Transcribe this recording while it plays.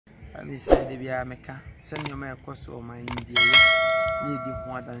Abi say de bia meka send your my course or my India need the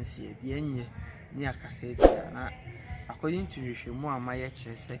one dance here the enye near cassette na according to you more my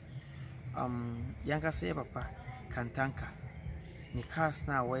say younger say papa Kantanka ni cars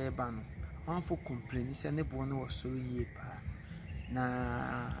na way ban one for complain say ne bono was so ye pa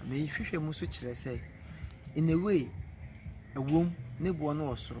na me hwehwe mu so kire say in a way a womb ne bono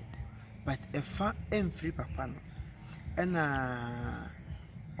was so but a fa free papa no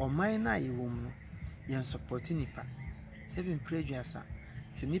or mine na yewom no yen support nipa seven prejudice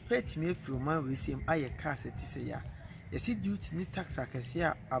se nipa timi afiri man we sem aye car seti se ya yesi duty ni tax akese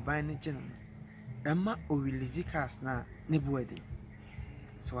a aban ne gye no emma o release cars na ne boade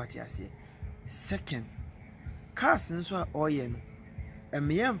so what you say second cars nso a oye no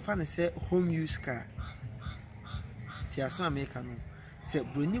emye mfa ne se home use car ti aso America no se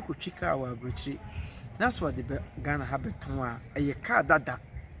broni ko twika wa abrochire that's what the Ghana habeton a car dada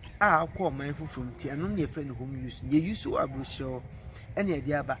I call my from tea and only a friend whom use ye use to abrochire any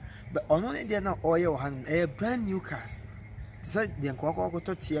idea but on only there now oil hand a brand new cars said the uncle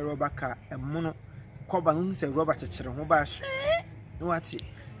to tear rubber car and mono coban say rubber chichere ho ba no what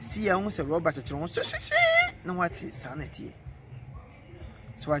see I won't say rubber chichere no what sanity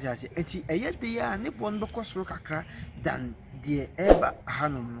so what I say enti eye de ya ne bon be kosoro kakra than the ever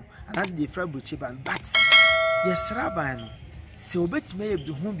hanum no and as the fra buchi ban but yes raban se obetime ye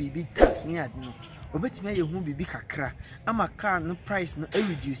bi ho bibi tax ni ade no obetime ye ho bibi kakra ama car no price no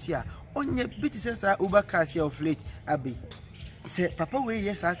reduce a onye bit sense Uber cars here of late abi se papa we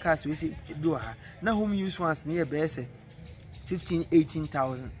yes our cars we say do ha na home use ones near be say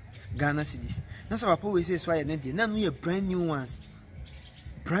 15-18,000 Ghana cedis na so papa we say so ya na dey na no ye brand new ones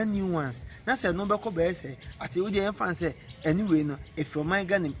na say no be ko be say ati we dey fan say anyway no if from my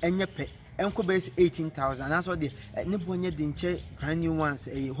Ghana enye pe enko be 18,000 na so dey ne bonye dey nche brand new ones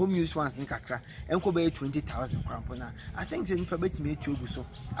home use ones ni kakra enko be 20,000 krampo na I think say nipa betime etu ogu so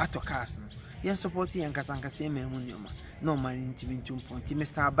ato cars no yen support yen kasanka say memu nyoma no man ntimi ntumponti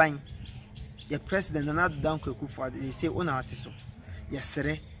Mr. Aban the president na dan kwaku for they say ona ate so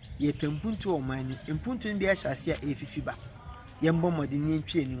yesere ye pempuntu o man mpuntu bi a hyase a efifi ba yembo modini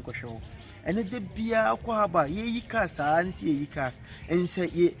ntwe ni nkohwe ene de bia kwa ba ye yi cars anse ye yi cars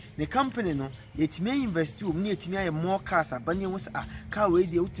ense ye the company no yetime invest o mu yetime aye more cars abanye wo sa car we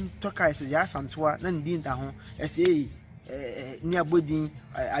dey utim to cars ya santoa na ndin da ho ese ni abodin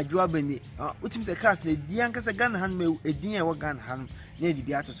adwa bani utim se cars na di ankasa Ghana han me edin e wo Ghana han na edi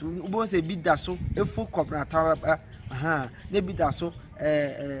bia to so ubo se bi da so efu kobra taraba na bi da so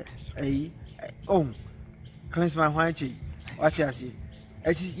Klinsman hwanchi what you say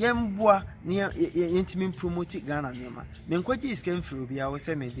it is yemboa near yentimi promote Ghana nema menkwaje is came through bia we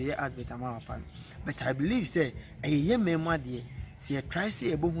say me dey advert ama pan but I believe say yemema de say try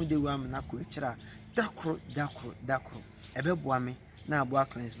say ebohu de wa na ko ekira dakro ebeboa me na aboa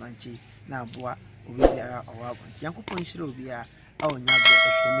Klinsman chi na aboa obi biara owa abonti yankopon hire obi a onya go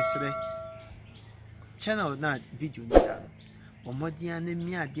ehwemesere channel na video ni da omodia na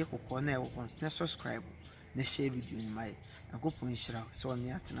mi ade kokko na e wo subscribe na share video ni mai yankopon hira so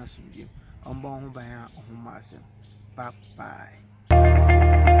ne atena so video omba ho ban a ho ma asem bye bye.